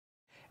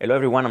Hello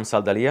everyone, I'm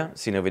Sal D'Alia,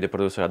 senior video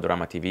producer at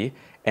Adorama TV,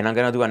 and I'm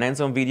gonna do an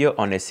hands-on video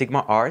on a Sigma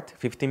Art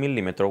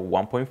 50mm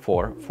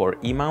 1.4 for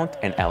E-mount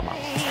and L-mount.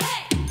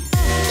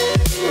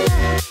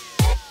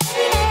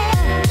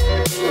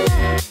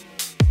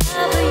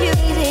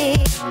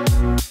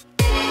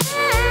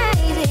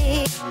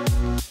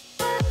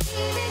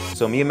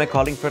 So me and my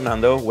colleague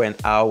Fernando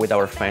went out with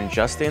our friend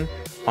Justin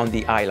on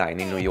the I-Line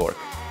in New York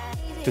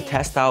to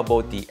test out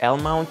both the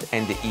L-mount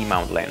and the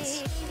E-mount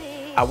lens.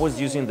 I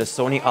was using the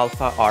Sony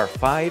Alpha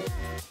R5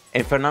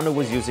 and Fernando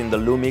was using the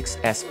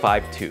LUMIX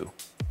S5 II.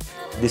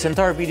 This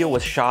entire video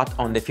was shot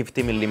on the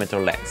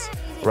 50mm lens.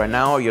 Right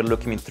now you're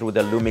looking through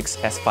the LUMIX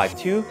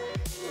S5 II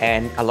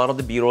and a lot of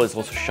the B-roll is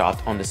also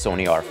shot on the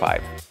Sony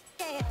R5.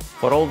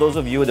 For all those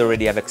of you that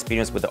already have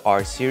experience with the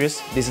R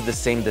series, this is the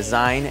same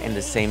design and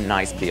the same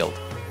nice build.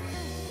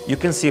 You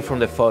can see from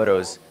the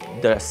photos,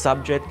 the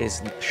subject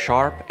is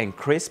sharp and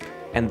crisp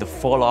and the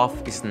fall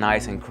off is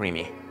nice and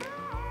creamy.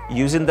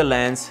 Using the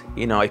lens,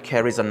 it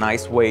carries a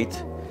nice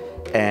weight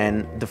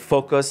and the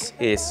focus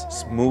is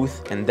smooth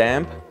and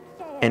damp,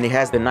 and it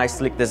has the nice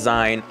slick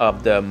design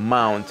of the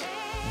mount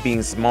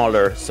being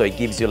smaller, so it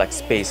gives you like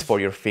space for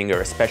your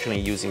finger, especially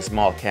using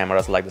small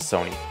cameras like the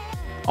Sony.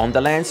 On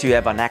the lens you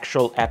have an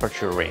actual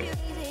aperture ring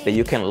that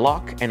you can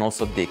lock and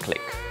also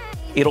declick.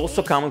 It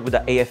also comes with the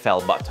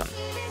AFL button.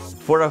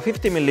 For a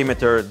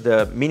 50mm,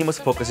 the minimum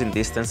focusing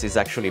distance is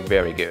actually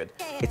very good.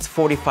 It's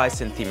 45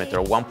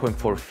 cm,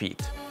 1.4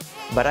 feet.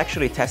 But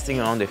actually testing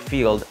it on the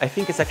field, I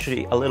think it's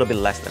actually a little bit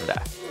less than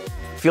that.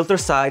 Filter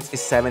size is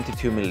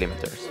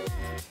 72mm,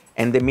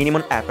 and the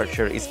minimum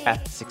aperture is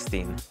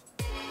f/16.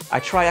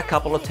 I try a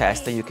couple of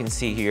tests that you can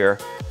see here,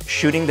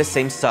 shooting the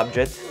same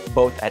subject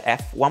both at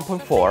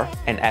f1.4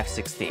 and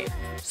f/16.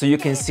 So you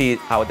can see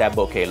how that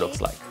bokeh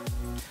looks like.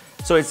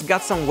 So it's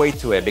got some weight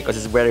to it because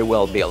it's very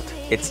well built.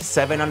 It's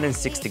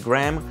 760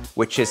 grams,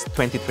 which is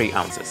 23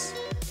 ounces.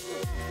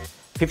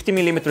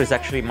 50mm is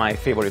actually my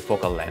favorite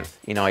focal length.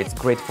 It's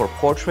great for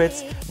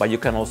portraits, but you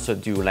can also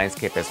do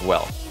landscape as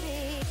well.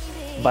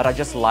 But I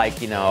just like,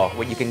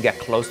 when you can get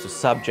close to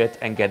subject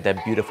and get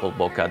that beautiful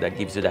bokeh that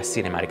gives you that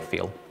cinematic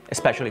feel,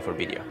 especially for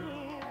video.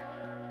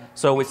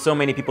 So with so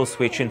many people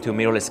switching to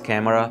mirrorless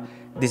camera,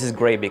 this is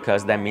great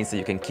because that means that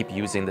you can keep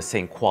using the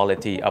same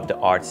quality of the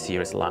Art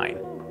series line.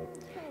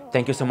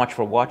 Thank you so much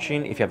for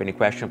watching. If you have any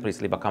questions,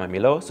 please leave a comment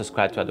below,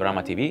 subscribe to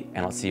Adorama TV,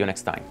 and I'll see you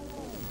next time.